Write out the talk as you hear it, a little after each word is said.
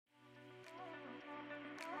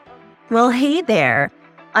Well, hey there.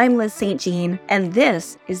 I'm Liz St. Jean, and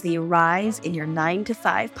this is the Rise in Your 9 to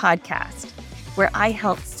 5 podcast, where I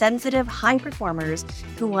help sensitive high performers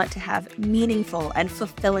who want to have meaningful and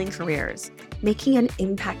fulfilling careers, making an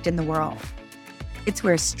impact in the world. It's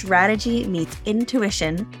where strategy meets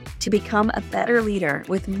intuition to become a better leader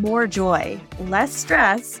with more joy, less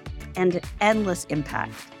stress, and endless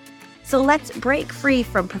impact. So let's break free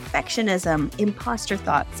from perfectionism, imposter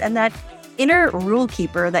thoughts, and that inner rule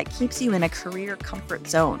keeper that keeps you in a career comfort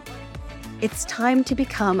zone. It's time to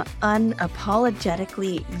become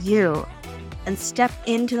unapologetically you and step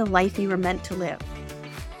into the life you were meant to live.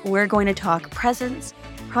 We're going to talk presence,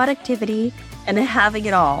 productivity, and having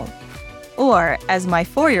it all. Or, as my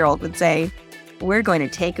 4-year-old would say, we're going to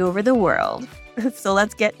take over the world. So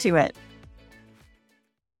let's get to it.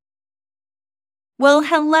 Well,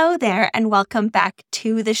 hello there, and welcome back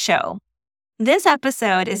to the show. This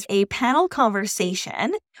episode is a panel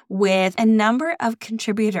conversation with a number of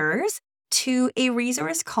contributors to a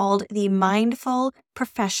resource called the Mindful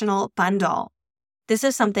Professional Bundle. This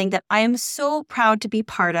is something that I am so proud to be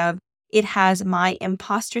part of. It has my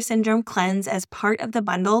imposter syndrome cleanse as part of the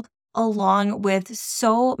bundle, along with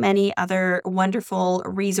so many other wonderful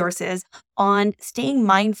resources on staying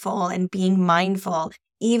mindful and being mindful,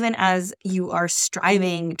 even as you are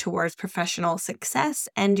striving towards professional success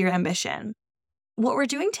and your ambition. What we're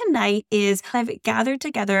doing tonight is I've gathered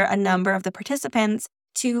together a number of the participants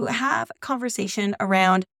to have a conversation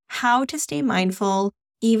around how to stay mindful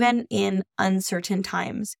even in uncertain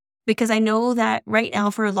times. Because I know that right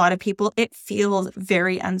now for a lot of people, it feels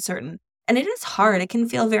very uncertain. And it is hard. It can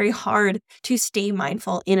feel very hard to stay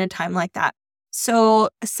mindful in a time like that. So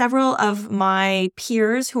several of my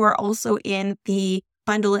peers who are also in the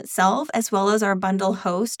bundle itself, as well as our bundle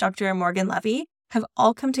host, Dr. Morgan Levy, have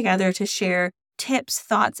all come together to share tips,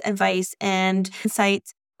 thoughts, advice, and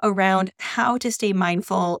insights around how to stay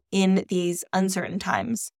mindful in these uncertain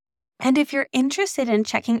times. And if you're interested in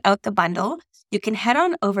checking out the bundle, you can head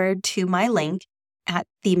on over to my link at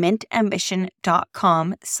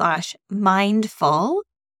themintambition.com/mindful.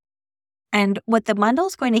 And what the bundle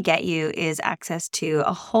is going to get you is access to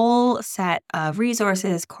a whole set of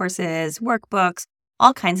resources, courses, workbooks,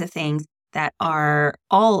 all kinds of things that are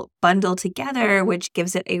all bundled together, which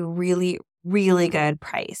gives it a really good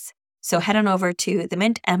price. So head on over to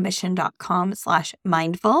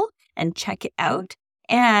themintambition.com/mindful and check it out.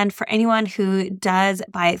 And for anyone who does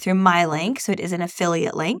buy it through my link, so it is an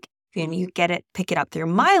affiliate link, and you pick it up through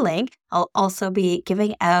my link, I'll also be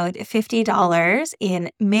giving out $50 in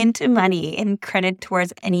mint money in credit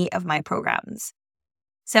towards any of my programs.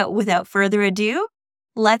 So without further ado,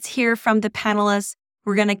 let's hear from the panelists.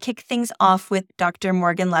 We're going to kick things off with Dr.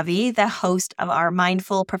 Morgan Levy, the host of our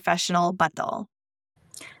Mindful Professional Bundle.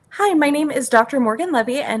 Hi, my name is Dr. Morgan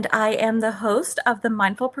Levy, and I am the host of the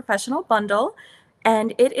Mindful Professional Bundle,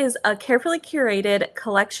 and it is a carefully curated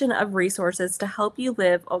collection of resources to help you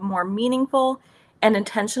live a more meaningful and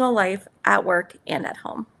intentional life at work and at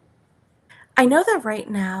home. I know that right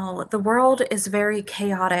now the world is very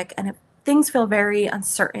chaotic and things feel very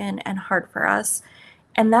uncertain and hard for us.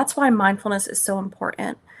 And that's why mindfulness is so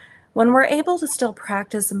important. When we're able to still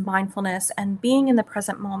practice mindfulness and being in the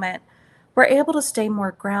present moment, we're able to stay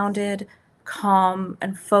more grounded, calm,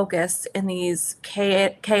 and focused in these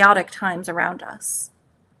chaotic times around us.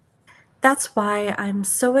 That's why I'm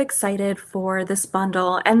so excited for this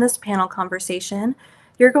bundle and this panel conversation.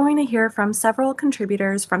 You're going to hear from several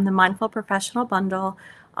contributors from the Mindful Professional Bundle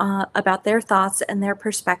about their thoughts and their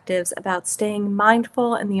perspectives about staying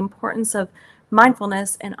mindful and the importance of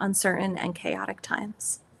mindfulness in uncertain and chaotic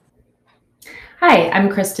times. Hi, I'm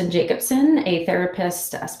Kristen Jacobson, a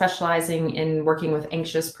therapist specializing in working with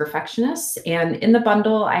anxious perfectionists. And in the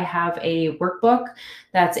bundle, I have a workbook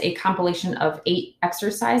that's a compilation of 8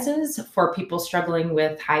 exercises for people struggling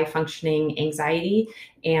with high functioning anxiety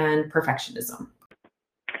and perfectionism.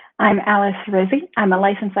 I'm Alice Rizzi. I'm a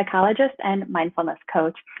licensed psychologist and mindfulness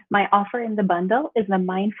coach. My offer in the bundle is the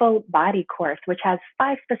Mindful Body course, which has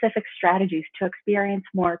 5 specific strategies to experience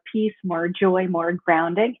more peace, more joy, more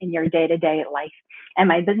grounding in your day-to-day life. And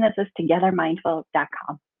my business is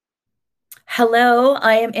togethermindful.com. Hello,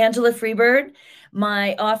 I am Angela Freebird.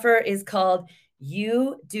 My offer is called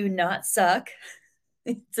You Do Not Suck.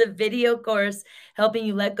 It's a video course helping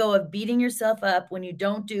you let go of beating yourself up when you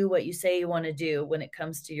don't do what you say you want to do when it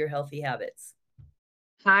comes to your healthy habits.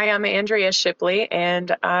 Hi, I'm Andrea Shipley,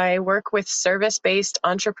 and I work with service-based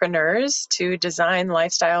entrepreneurs to design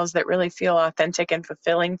lifestyles that really feel authentic and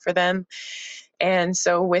fulfilling for them. And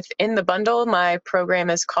so within the bundle, my program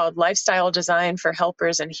is called Lifestyle Design for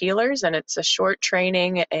Helpers and Healers, and it's a short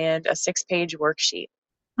training and a 6-page worksheet.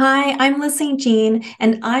 Hi, I'm Liz St. Jean,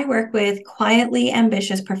 and I work with quietly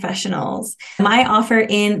ambitious professionals. My offer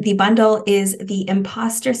in the bundle is the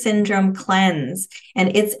Imposter Syndrome Cleanse,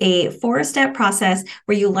 and it's a 4-step process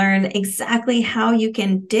where you learn exactly how you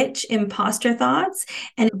can ditch imposter thoughts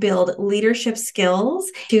and build leadership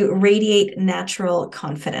skills to radiate natural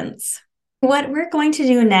confidence. What we're going to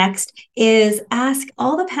do next is ask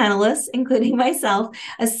all the panelists, including myself,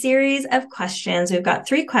 a series of questions. We've got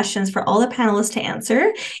 3 questions for all the panelists to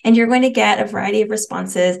answer, and you're going to get a variety of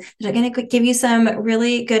responses that are going to give you some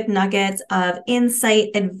really good nuggets of insight,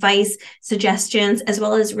 advice, suggestions, as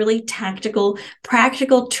well as really tactical,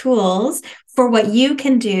 practical tools for what you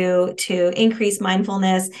can do to increase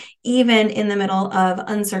mindfulness, even in the middle of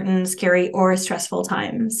uncertain, scary, or stressful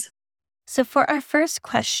times. So for our first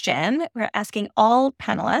question, we're asking all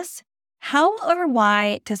panelists, how or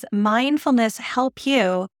why does mindfulness help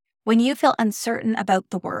you when you feel uncertain about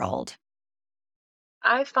the world?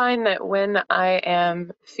 I find that when I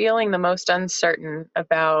am feeling the most uncertain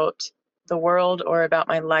about the world or about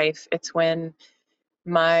my life, it's when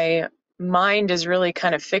my mind is really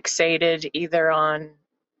kind of fixated either on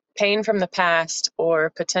pain from the past or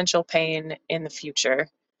potential pain in the future.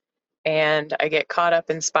 And I get caught up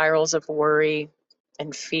in spirals of worry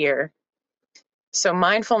and fear. So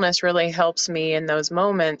mindfulness really helps me in those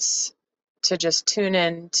moments to just tune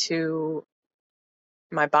in to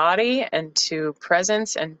my body and to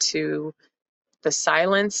presence and to the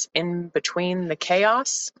silence in between the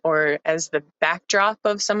chaos, or as the backdrop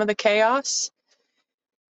of some of the chaos.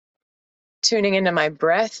 Tuning into my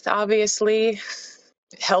breath, obviously,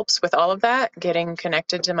 helps with all of that, getting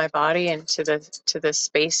connected to my body and to the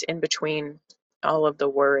space in between all of the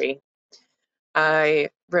worry. I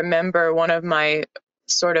remember one of my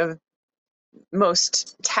sort of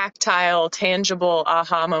most tactile, tangible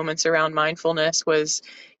aha moments around mindfulness was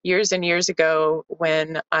years and years ago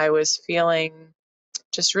when I was feeling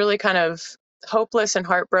just really kind of hopeless and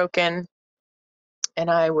heartbroken,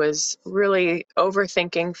 and I was really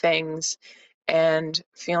overthinking things and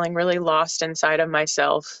feeling really lost inside of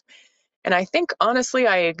myself. And I think, honestly,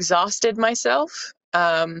 I exhausted myself.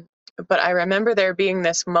 But I remember there being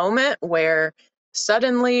this moment where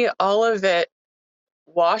suddenly all of it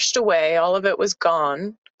washed away, all of it was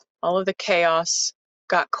gone, all of the chaos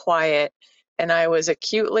got quiet, and I was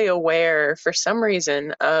acutely aware, for some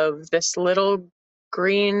reason, of this little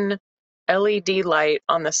green LED light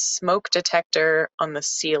on the smoke detector on the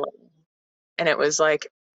ceiling. And it was like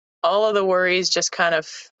all of the worries just kind of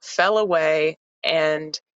fell away,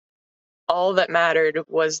 and all that mattered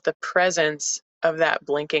was the presence of that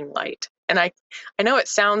blinking light. And I know it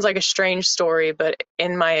sounds like a strange story, but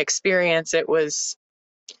in my experience, it was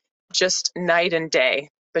just night and day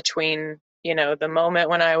between, the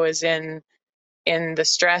moment when I was in the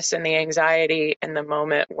stress and the anxiety and the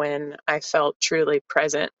moment when I felt truly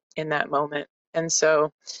present in that moment. And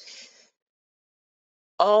so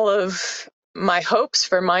all of my hopes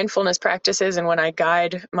for mindfulness practices, and when I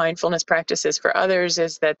guide mindfulness practices for others,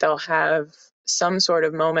 is that they'll have some sort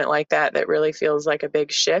of moment like that that really feels like a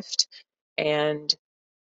big shift and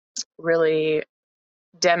really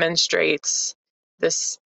demonstrates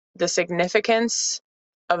the significance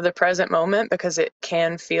of the present moment, because it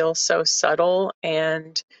can feel so subtle.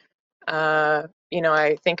 And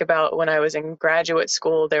I think about when I was in graduate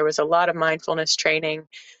school, there was a lot of mindfulness training,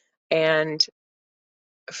 and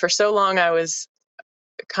for so long I was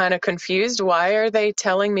kind of confused. Why are they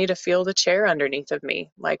telling me to feel the chair underneath of me?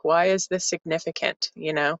 Like, why is this significant?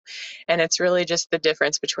 And it's really just the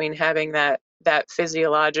difference between having that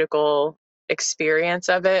physiological experience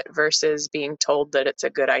of it versus being told that it's a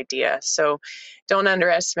good idea. So don't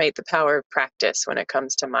underestimate the power of practice when it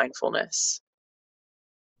comes to mindfulness.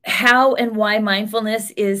 How and why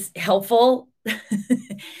mindfulness is helpful?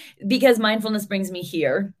 Because mindfulness brings me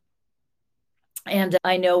here. And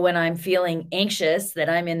I know when I'm feeling anxious that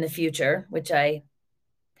I'm in the future,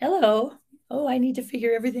 hello, oh, I need to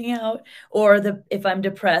figure everything out. Or if I'm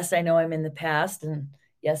depressed, I know I'm in the past. And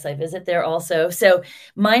yes, I visit there also. So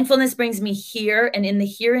mindfulness brings me here. And in the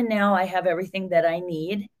here and now, I have everything that I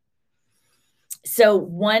need. So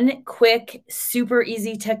one quick, super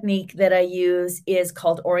easy technique that I use is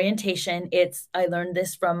called orientation. I learned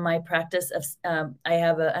this from my practice of,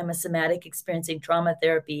 I'm a somatic experiencing trauma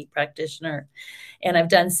therapy practitioner, and I've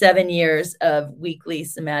done 7 years of weekly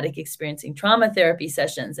somatic experiencing trauma therapy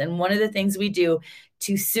sessions. And one of the things we do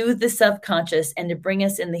to soothe the subconscious and to bring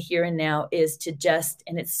us in the here and now is to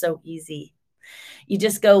and it's so easy. You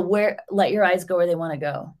just let your eyes go where they want to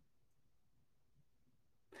go.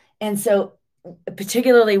 And so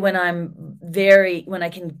particularly when I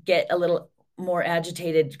can get a little more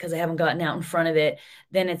agitated because I haven't gotten out in front of it,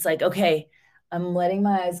 then it's like, okay, I'm letting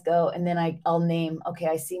my eyes go. And then I'll name, okay,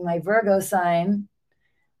 I see my Virgo sign.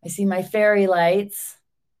 I see my fairy lights.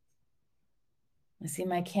 I see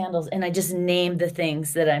my candles. And I just name the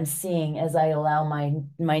things that I'm seeing as I allow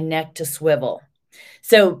my neck to swivel.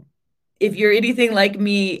 So if you're anything like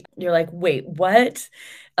me, you're like, wait, what?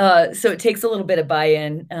 So it takes a little bit of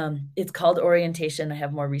buy-in. It's called orientation. I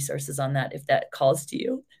have more resources on that if that calls to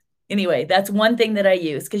you. Anyway, that's one thing that I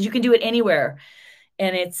use because you can do it anywhere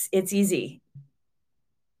and it's easy.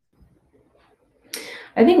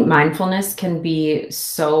 I think mindfulness can be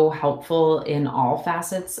so helpful in all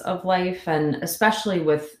facets of life, and especially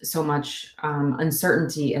with so much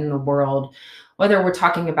uncertainty in the world, whether we're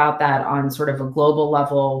talking about that on sort of a global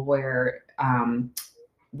level where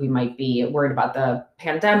we might be worried about the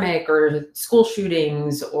pandemic or school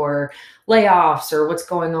shootings or layoffs or what's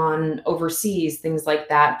going on overseas, things like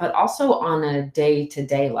that, but also on a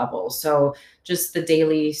day-to-day level. So just the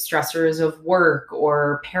daily stressors of work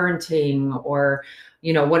or parenting or,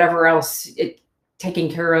 whatever else, taking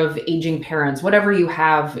care of aging parents, whatever you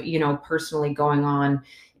have, personally going on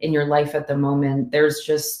in your life at the moment. There's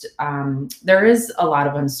just there is a lot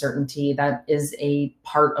of uncertainty that is a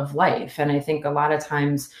part of life. And I think a lot of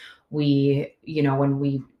times when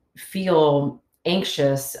we feel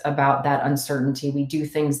anxious about that uncertainty, we do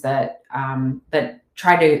things that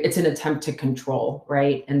it's an attempt to control,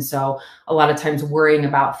 right? And so a lot of times worrying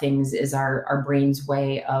about things is our brain's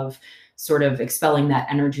way of sort of expelling that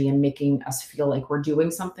energy and making us feel like we're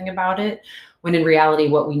doing something about it. When in reality,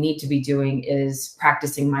 what we need to be doing is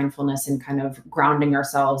practicing mindfulness and kind of grounding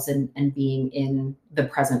ourselves and being in the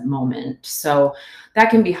present moment. So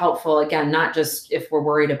that can be helpful, again, not just if we're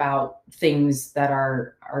worried about things that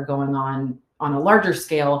are going on a larger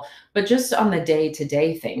scale, but just on the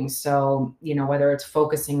day-to-day things. So, whether it's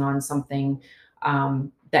focusing on something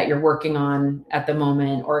that you're working on at the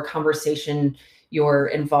moment, or a conversation you're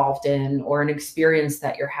involved in, or an experience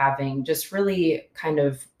that you're having, just really kind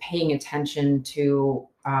of paying attention to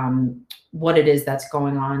what it is that's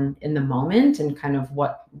going on in the moment, and kind of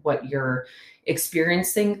what you're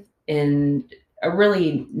experiencing in a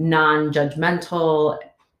really non-judgmental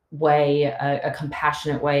way, a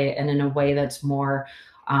compassionate way, and in a way that's more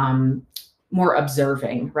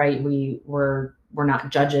observing, right? We're not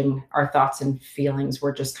judging our thoughts and feelings.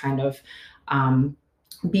 We're just kind of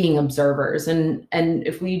being observers. And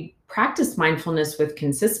if we practice mindfulness with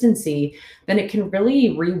consistency, then it can really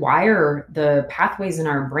rewire the pathways in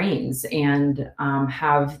our brains and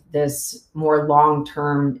have this more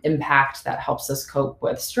long-term impact that helps us cope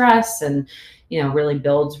with stress and, really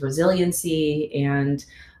builds resiliency and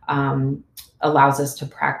allows us to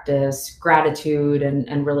practice gratitude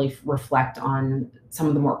and really reflect on some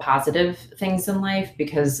of the more positive things in life,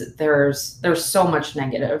 because there's so much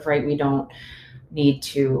negative, right? We don't need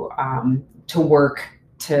to work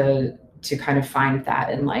to kind of find that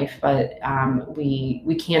in life, but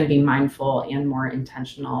we can be mindful and more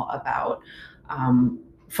intentional about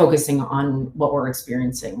focusing on what we're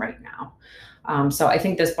experiencing right now. So I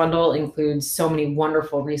think this bundle includes so many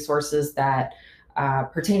wonderful resources that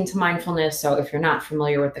pertain to mindfulness. So if you're not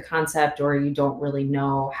familiar with the concept or you don't really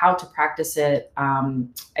know how to practice it,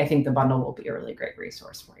 I think the bundle will be a really great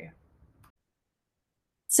resource for you.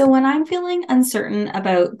 So when I'm feeling uncertain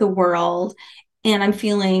about the world and I'm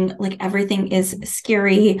feeling like everything is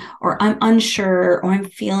scary, or I'm unsure, or I'm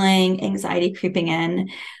feeling anxiety creeping in,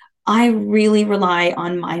 I really rely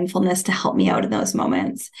on mindfulness to help me out in those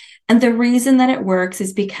moments. And the reason that it works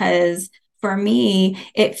is because for me,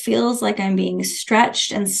 it feels like I'm being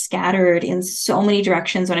stretched and scattered in so many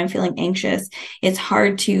directions when I'm feeling anxious. It's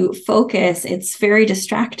hard to focus. It's very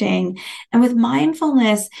distracting. And with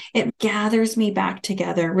mindfulness, it gathers me back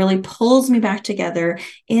together, really pulls me back together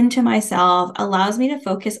into myself, allows me to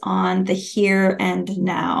focus on the here and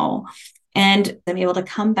now. And I'm able to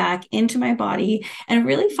come back into my body and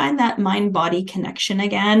really find that mind-body connection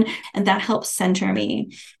again. And that helps center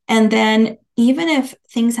me. And then even if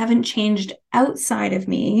things haven't changed outside of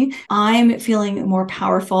me, I'm feeling more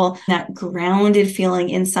powerful, that grounded feeling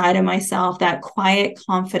inside of myself, that quiet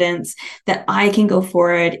confidence that I can go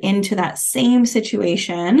forward into that same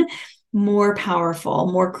situation more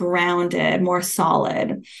powerful, more grounded, more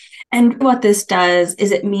solid. And what this does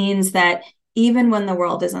is it means that even when the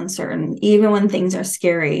world is uncertain, even when things are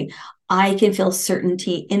scary, I can feel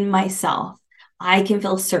certainty in myself. I can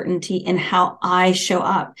feel certainty in how I show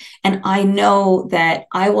up. And I know that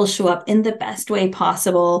I will show up in the best way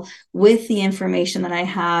possible with the information that I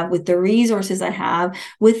have, with the resources I have,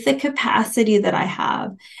 with the capacity that I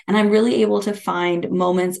have. And I'm really able to find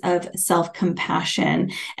moments of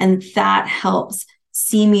self-compassion. And that helps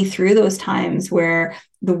see me through those times where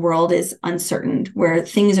the world is uncertain, where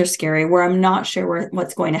things are scary, where I'm not sure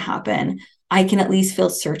what's going to happen. I can at least feel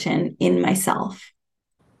certain in myself.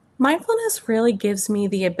 Mindfulness really gives me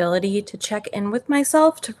the ability to check in with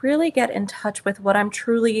myself to really get in touch with what I'm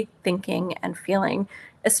truly thinking and feeling,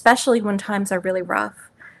 especially when times are really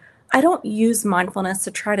rough. I don't use mindfulness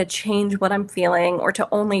to try to change what I'm feeling or to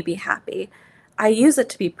only be happy. I use it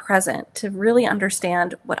to be present, to really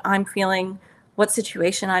understand what I'm feeling, what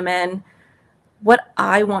situation I'm in, what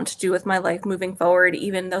I want to do with my life moving forward,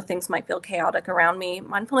 even though things might feel chaotic around me.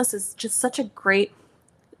 Mindfulness is just such a great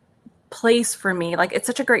place for me. Like, it's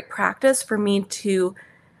such a great practice for me to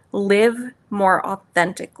live more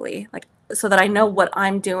authentically, like, so that I know what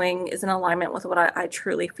I'm doing is in alignment with what I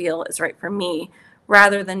truly feel is right for me,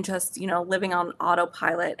 rather than just, living on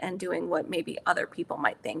autopilot and doing what maybe other people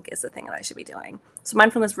might think is the thing that I should be doing. So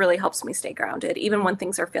mindfulness really helps me stay grounded, even when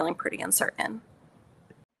things are feeling pretty uncertain.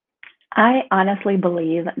 I honestly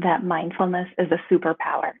believe that mindfulness is a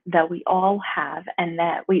superpower that we all have and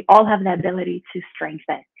that we all have the ability to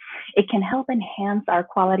strengthen. It can help enhance our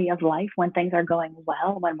quality of life when things are going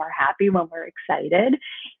well, when we're happy, when we're excited.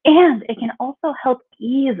 And it can also help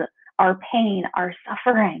ease our pain, our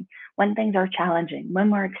suffering when things are challenging, when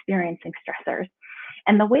we're experiencing stressors.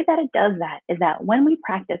 And the way that it does that is that when we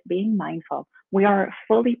practice being mindful, we are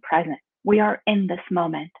fully present. We are in this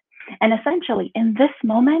moment. And essentially, in this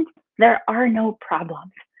moment, there are no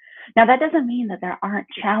problems. Now, that doesn't mean that there aren't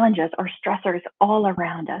challenges or stressors all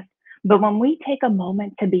around us. But when we take a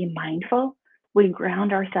moment to be mindful, we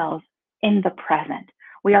ground ourselves in the present.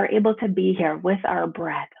 We are able to be here with our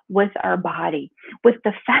breath, with our body, with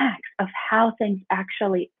the facts of how things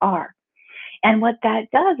actually are. And what that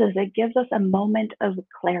does is it gives us a moment of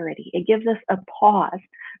clarity. It gives us a pause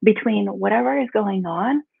between whatever is going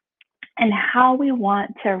on and how we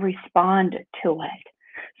want to respond to it.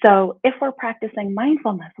 So, if we're practicing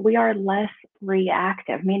mindfulness, we are less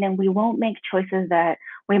reactive, meaning we won't make choices that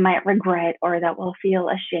we might regret or that we'll feel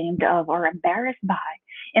ashamed of or embarrassed by.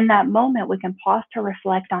 In that moment, we can pause to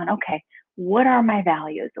reflect on, okay, what are my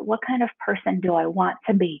values? What kind of person do I want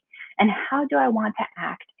to be? And how do I want to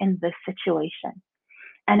act in this situation?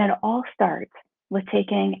 And it all starts with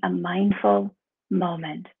taking a mindful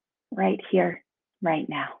moment right here, right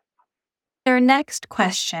now. Our next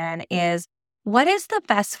question is, what is the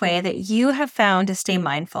best way that you have found to stay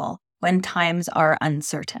mindful when times are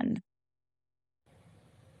uncertain?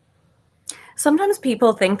 Sometimes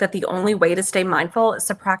people think that the only way to stay mindful is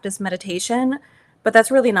to practice meditation, but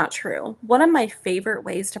that's really not true. One of my favorite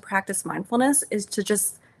ways to practice mindfulness is to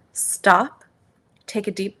just stop, take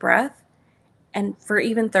a deep breath, and for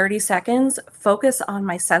even 30 seconds, focus on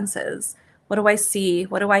my senses. What do I see?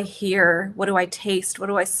 What do I hear? What do I taste? What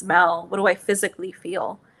do I smell? What do I physically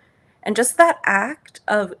feel? And just that act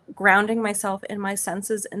of grounding myself in my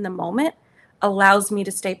senses in the moment allows me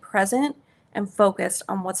to stay present and focused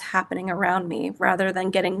on what's happening around me rather than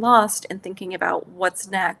getting lost and thinking about what's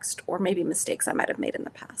next or maybe mistakes I might have made in the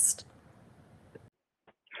past.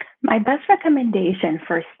 My best recommendation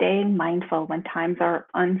for staying mindful when times are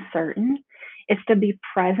uncertain is to be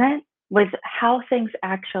present with how things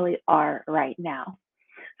actually are right now.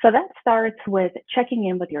 So that starts with checking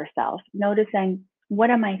in with yourself, noticing, what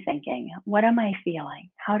am I thinking? What am I feeling?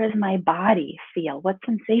 How does my body feel? What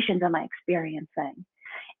sensations am I experiencing?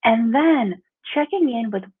 And then checking in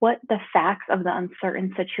with what the facts of the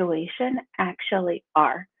uncertain situation actually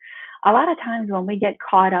are. A lot of times when we get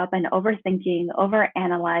caught up in overthinking,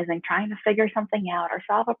 overanalyzing, trying to figure something out or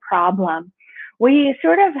solve a problem, we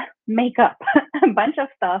sort of make up a bunch of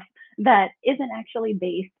stuff that isn't actually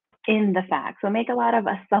based in the facts. We make a lot of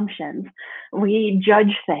assumptions. We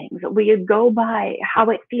judge things. We go by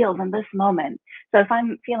how it feels in this moment. So if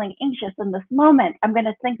I'm feeling anxious in this moment, I'm going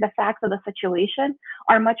to think the facts of the situation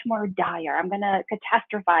are much more dire. I'm going to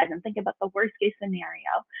catastrophize and think about the worst case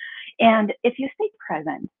scenario. And if you stay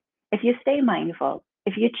present, if you stay mindful,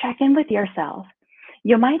 if you check in with yourself,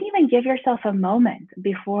 you might even give yourself a moment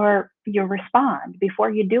before you respond,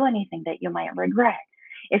 before you do anything that you might regret.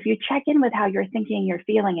 If you check in with how you're thinking, you're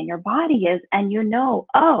feeling, and your body is, and you know,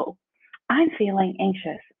 oh, I'm feeling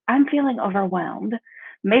anxious, I'm feeling overwhelmed.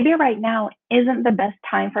 Maybe right now isn't the best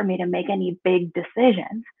time for me to make any big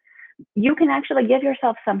decisions. You can actually give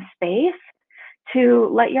yourself some space to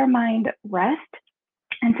let your mind rest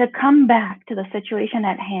and to come back to the situation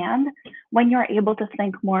at hand when you're able to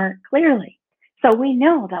think more clearly. So we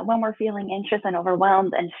know that when we're feeling anxious and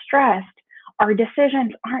overwhelmed and stressed, our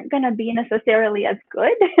decisions aren't going to be necessarily as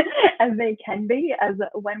good as they can be as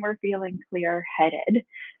when we're feeling clear headed.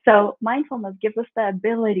 So mindfulness gives us the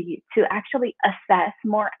ability to actually assess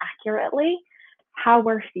more accurately how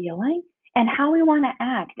we're feeling and how we want to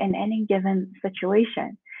act in any given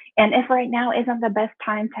situation. And if right now isn't the best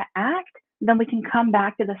time to act, then we can come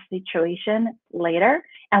back to the situation later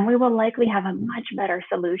and we will likely have a much better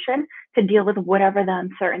solution to deal with whatever the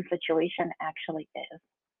uncertain situation actually is.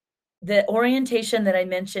 The orientation that I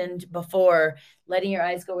mentioned before, letting your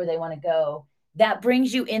eyes go where they want to go, that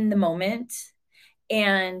brings you in the moment,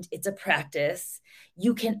 and it's a practice.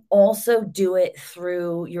 You can also do it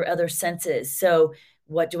through your other senses. So,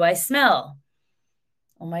 what do I smell?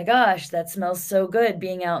 Oh my gosh, that smells so good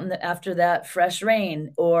being out after that fresh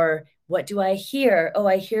rain. Or what do I hear? Oh,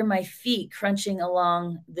 I hear my feet crunching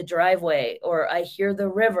along the driveway, or I hear the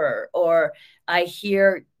river, or I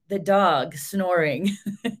hear the dog snoring.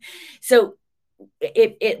 So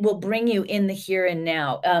it will bring you in the here and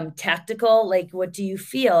now. Tactical, like what do you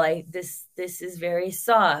feel? This is very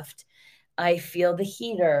soft. I feel the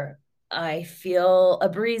heater. I feel a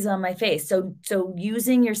breeze on my face. So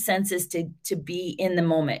using your senses to be in the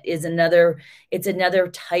moment is another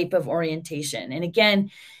type of orientation. And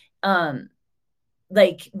again,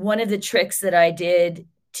 like one of the tricks that I did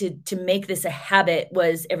to make this a habit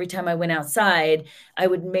was every time I went outside, I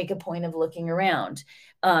would make a point of looking around.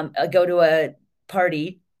 I go to a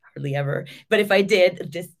party, hardly ever, but if I did,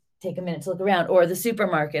 just take a minute to look around, or the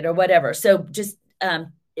supermarket or whatever. So just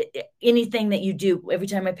anything that you do, every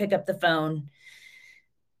time I pick up the phone,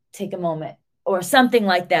 take a moment or something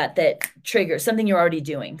like that triggers something you're already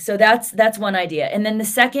doing. So that's one idea. And then the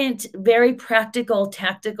second very practical,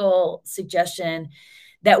 tactical suggestion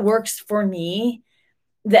that works for me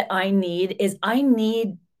that I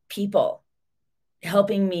need people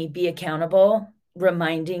helping me be accountable,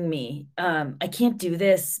 reminding me I can't do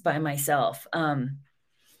this by myself.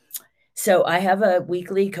 So I have a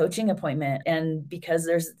weekly coaching appointment, and because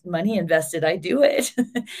there's money invested, I do it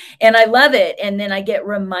and I love it. And then I get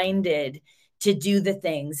reminded to do the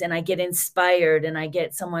things, and I get inspired, and I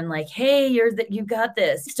get someone like, hey, you got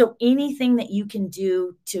this. So anything that you can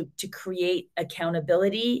do to create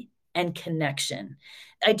accountability and connection.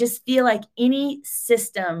 I just feel like any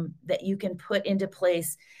system that you can put into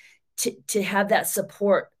place to have that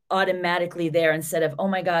support automatically there, instead of, oh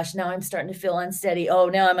my gosh, now I'm starting to feel unsteady. Oh,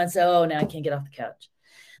 now now I can't get off the couch.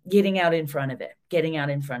 Getting out in front of it.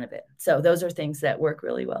 So those are things that work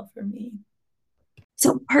really well for me.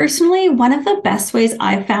 So personally, one of the best ways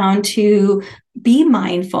I've found to be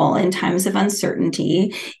mindful in times of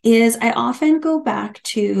uncertainty is I often go back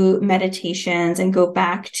to meditations and go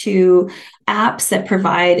back to apps that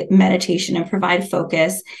provide meditation and provide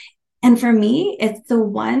focus. And for me, it's the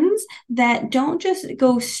ones that don't just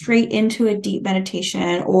go straight into a deep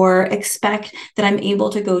meditation or expect that I'm able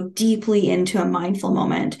to go deeply into a mindful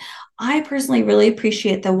moment. I personally really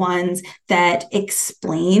appreciate the ones that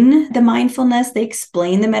explain the mindfulness, they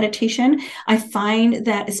explain the meditation. I find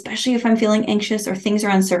that, especially if I'm feeling anxious or things are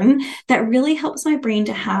uncertain, that really helps my brain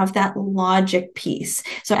to have that logic piece.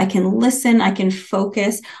 So I can listen, I can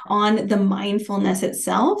focus on the mindfulness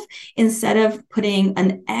itself instead of putting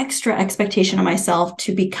an extra expectation on myself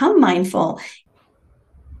to become mindful.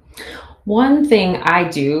 One thing I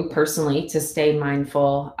do personally to stay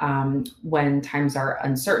mindful when times are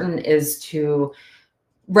uncertain is to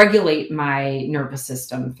regulate my nervous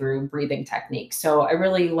system through breathing techniques. So I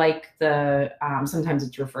really like sometimes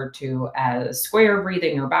it's referred to as square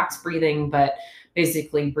breathing or box breathing, but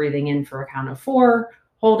basically breathing in for a count of 4,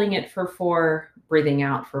 holding it for 4, breathing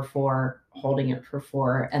out for 4, holding it for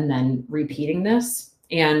 4, and then repeating this.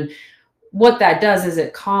 And what that does is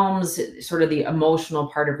it calms sort of the emotional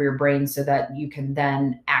part of your brain so that you can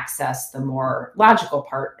then access the more logical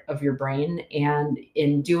part of your brain. And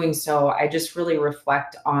in doing so, I just really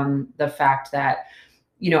reflect on the fact that,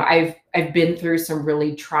 I've been through some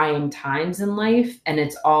really trying times in life, and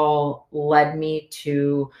it's all led me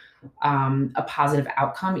to a positive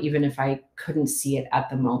outcome, even if I couldn't see it at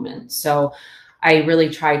the moment. So I really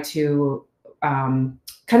try to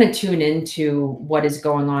kind of tune into what is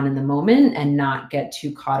going on in the moment and not get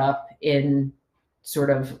too caught up in sort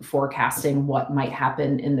of forecasting what might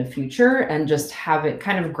happen in the future, and just have it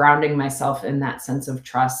kind of grounding myself in that sense of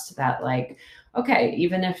trust that, like, okay,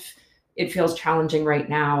 even if it feels challenging right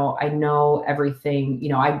now, I know everything,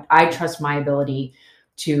 I trust my ability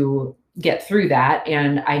to get through that.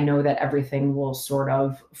 And I know that everything will sort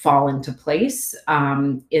of fall into place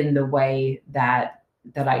in the way that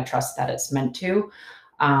that I trust that it's meant to.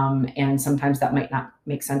 And sometimes that might not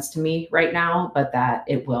make sense to me right now, but that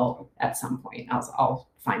it will at some point. I'll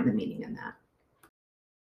find the meaning in that.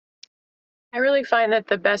 I really find that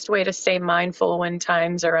the best way to stay mindful when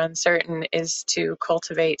times are uncertain is to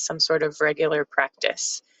cultivate some sort of regular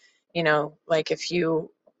practice. Like if you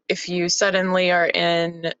suddenly are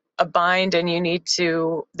in a bind and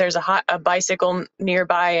there's a bicycle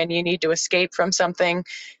nearby and you need to escape from something,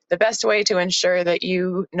 the best way to ensure that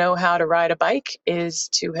you know how to ride a bike is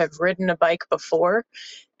to have ridden a bike before.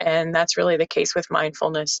 And that's really the case with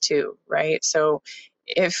mindfulness too, right? So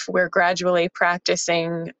if we're gradually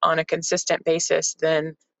practicing on a consistent basis,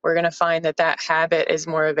 then we're going to find that that habit is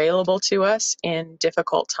more available to us in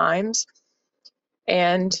difficult times.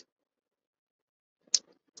 And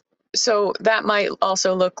so that might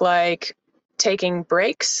also look like taking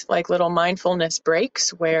breaks, like little mindfulness breaks,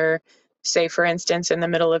 where, say, for instance, in the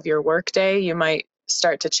middle of your workday, you might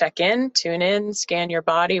start to check in, tune in, scan your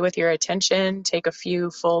body with your attention, take a few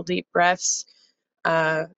full deep breaths,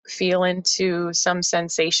 feel into some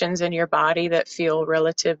sensations in your body that feel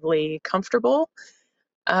relatively comfortable.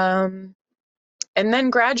 And then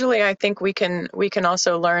gradually, I think we can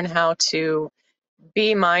also learn how to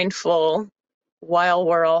be mindful while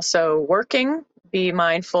we're also working, be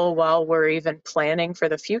mindful while we're even planning for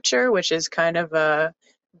the future, which is kind of a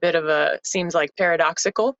bit of seems like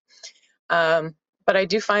paradoxical. But I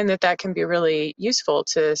do find that that can be really useful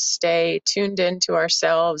to stay tuned into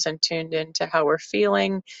ourselves and tuned into how we're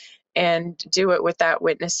feeling, and do it with that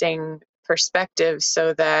witnessing perspective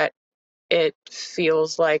so that it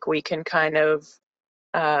feels like we can kind of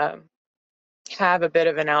have a bit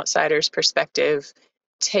of an outsider's perspective,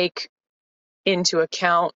 take into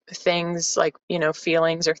account things like,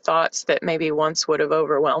 feelings or thoughts that maybe once would have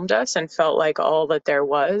overwhelmed us and felt like all that there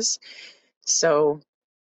was. So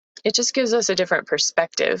it just gives us a different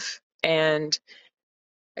perspective. And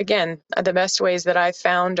again, the best ways that I've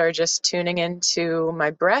found are just tuning into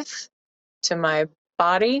my breath, to my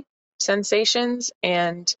body sensations,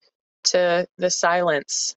 and to the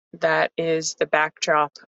silence that is the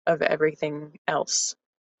backdrop of everything else.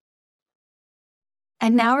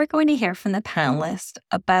 And now we're going to hear from the panelists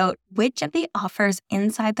about which of the offers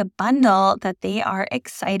inside the bundle that they are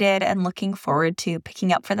excited and looking forward to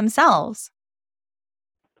picking up for themselves.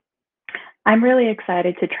 I'm really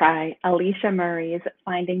excited to try Alicia Murray's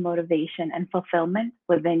Finding Motivation and Fulfillment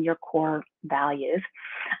Within Your Core Values.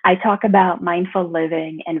 I talk about mindful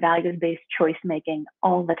living and values-based choice making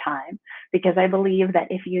all the time because I believe that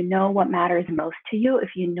if you know what matters most to you, if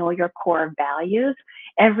you know your core values,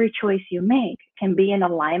 every choice you make can be in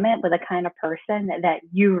alignment with the kind of person that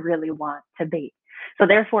you really want to be. So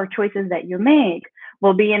therefore, choices that you make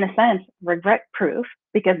will be, in a sense, regret-proof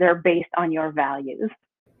because they're based on your values.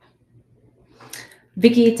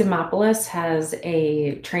 Vicki Demopoulos has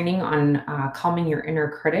a training on calming your inner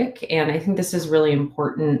critic. And I think this is really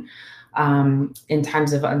important in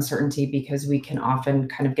times of uncertainty because we can often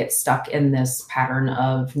kind of get stuck in this pattern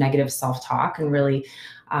of negative self-talk and really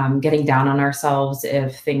getting down on ourselves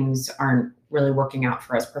if things aren't really working out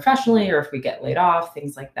for us professionally or if we get laid off,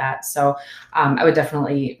 things like that. So I would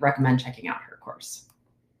definitely recommend checking out her course.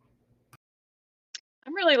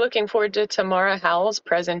 I'm really looking forward to Tamara Howell's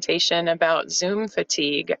presentation about Zoom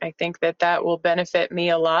fatigue. I think that that will benefit me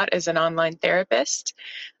a lot as an online therapist,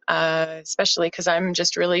 especially because I'm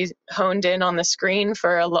just really honed in on the screen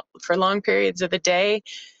for long periods of the day,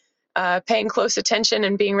 paying close attention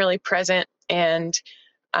and being really present. And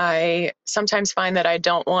I sometimes find that I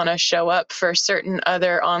don't want to show up for certain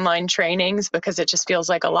other online trainings because it just feels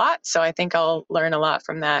like a lot. So I think I'll learn a lot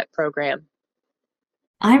from that program.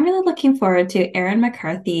 I'm really looking forward to Erin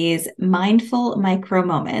McCarthy's Mindful Micro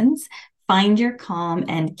Moments, Find Your Calm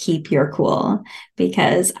and Keep Your Cool.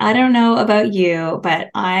 Because I don't know about you,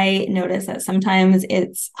 but I notice that sometimes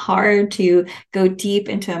it's hard to go deep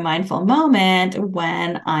into a mindful moment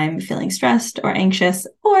when I'm feeling stressed or anxious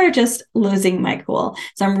or just losing my cool.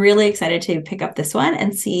 So I'm really excited to pick up this one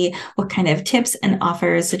and see what kind of tips and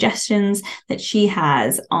offers, suggestions that she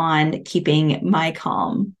has on keeping my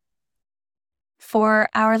calm. For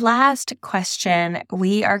our last question,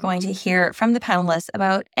 we are going to hear from the panelists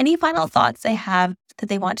about any final thoughts they have that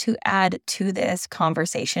they want to add to this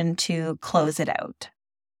conversation to close it out.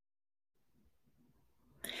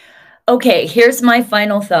 Okay, here's my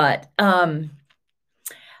final thought. I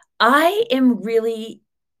am really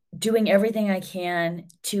doing everything I can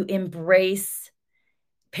to embrace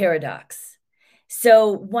paradox.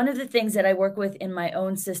 So one of the things that I work with in my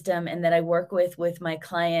own system and that I work with my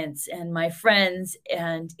clients and my friends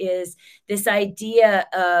and is this idea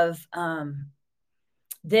of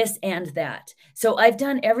this and that. So I've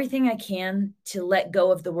done everything I can to let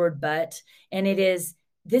go of the word but, and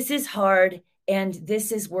this is hard and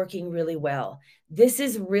this is working really well. This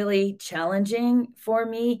is really challenging for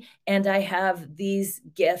me, and I have these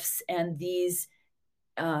gifts and these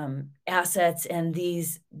assets and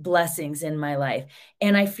these blessings in my life.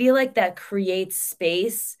 And I feel like that creates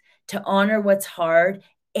space to honor what's hard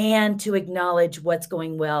and to acknowledge what's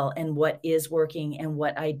going well and what is working and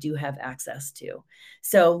what I do have access to.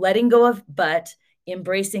 So letting go of but,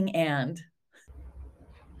 embracing and.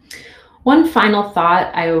 One final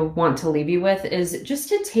thought I want to leave you with is just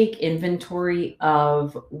to take inventory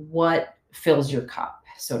of what fills your cup,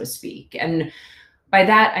 so to speak. And by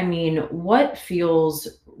that, I mean, what feels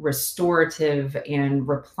restorative and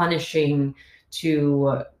replenishing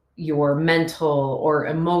to your mental or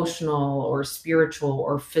emotional or spiritual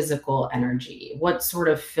or physical energy? What sort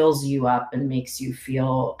of fills you up and makes you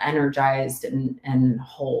feel energized and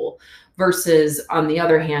whole? Versus, on the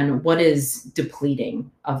other hand, what is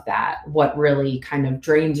depleting of that? What really kind of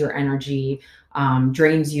drains your energy,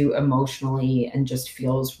 drains you emotionally, and just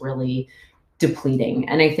feels really depleting.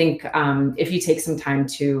 And I think if you take some time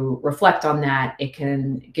to reflect on that, it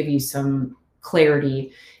can give you some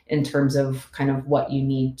clarity in terms of kind of what you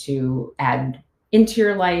need to add into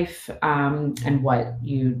your life, and what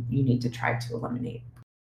you need to try to eliminate.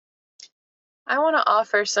 I want to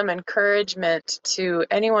offer some encouragement to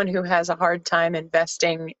anyone who has a hard time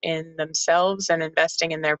investing in themselves and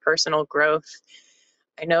investing in their personal growth.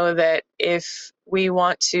 I know that if we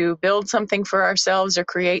want to build something for ourselves or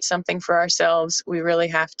create something for ourselves, we really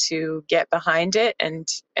have to get behind it and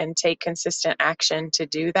take consistent action to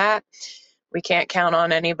do that. We can't count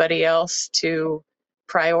on anybody else to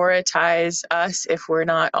prioritize us if we're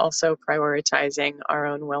not also prioritizing our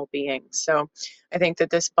own well-being. So I think that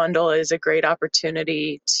this bundle is a great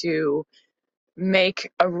opportunity to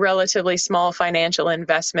make a relatively small financial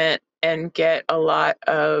investment and get a lot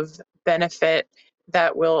of benefit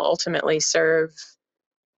that will ultimately serve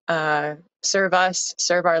us, serve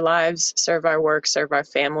our lives, serve our work, serve our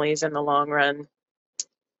families in the long run.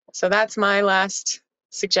 So that's my last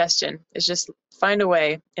suggestion, is just find a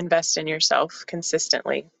way, invest in yourself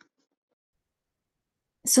consistently.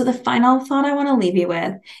 So, the final thought I want to leave you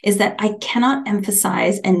with is that I cannot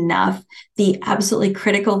emphasize enough the absolutely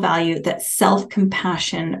critical value that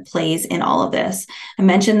self-compassion plays in all of this. I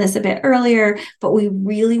mentioned this a bit earlier, but we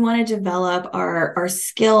really want to develop our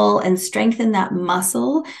skill and strengthen that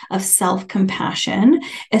muscle of self-compassion,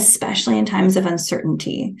 especially in times of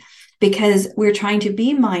uncertainty, because we're trying to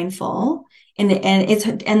be mindful. And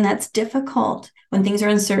that's difficult when things are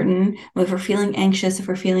uncertain, if we're feeling anxious, if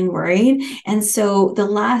we're feeling worried. And so the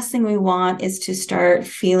last thing we want is to start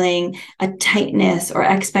feeling a tightness or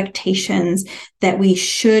expectations that we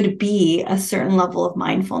should be a certain level of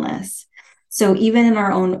mindfulness. So even in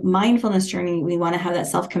our own mindfulness journey, we want to have that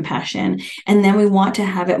self-compassion, and then we want to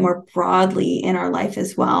have it more broadly in our life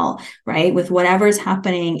as well, right? With whatever's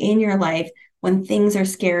happening in your life, when things are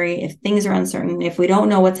scary, if things are uncertain, if we don't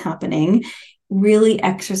know what's happening, really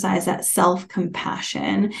exercise that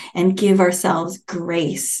self-compassion and give ourselves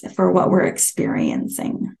grace for what we're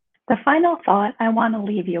experiencing. The final thought I want to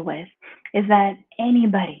leave you with is that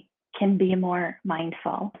anybody can be more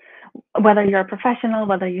mindful. Whether you're a professional,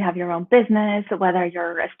 whether you have your own business, whether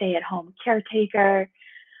you're a stay-at-home caretaker,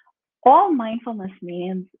 all mindfulness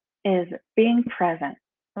means is being present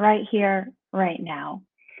right here, right now.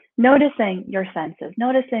 Noticing your senses,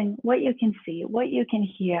 noticing what you can see, what you can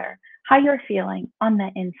hear, how you're feeling on the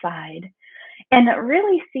inside, and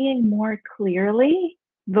really seeing more clearly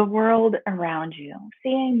the world around you,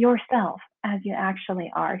 seeing yourself as you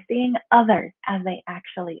actually are, seeing others as they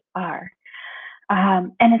actually are.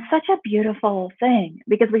 And it's such a beautiful thing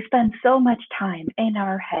because we spend so much time in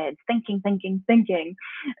our heads thinking,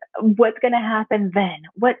 what's going to happen then?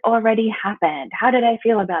 What already happened? How did I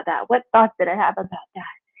feel about that? What thoughts did I have about that?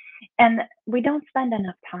 And we don't spend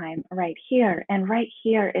enough time right here. And right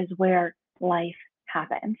here is where life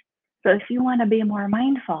happens. So if you want to be more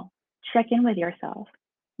mindful, check in with yourself.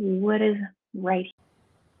 What is right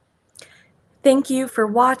here? Thank you for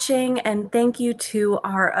watching, and thank you to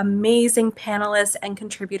our amazing panelists and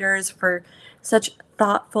contributors for such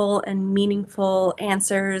thoughtful and meaningful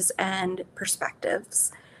answers and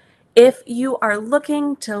perspectives. If you are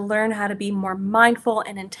looking to learn how to be more mindful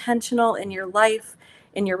and intentional in your life,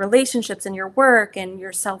 in your relationships, in your work, and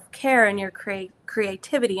your self-care, and your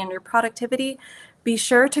creativity, and your productivity, be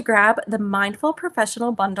sure to grab the Mindful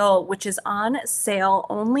Professional Bundle, which is on sale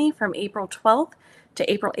only from April 12th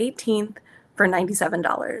to April 18th for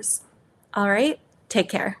 $97. All right, take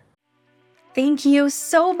care. Thank you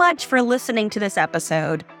so much for listening to this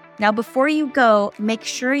episode. Now, before you go, make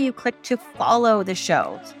sure you click to follow the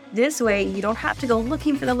show. This way, you don't have to go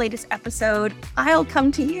looking for the latest episode. I'll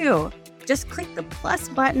come to you. Just click the plus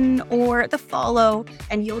button or the follow,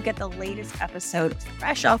 and you'll get the latest episode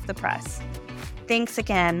fresh off the press. Thanks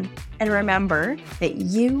again, and remember that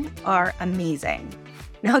you are amazing.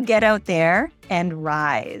 Now get out there and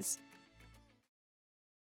rise.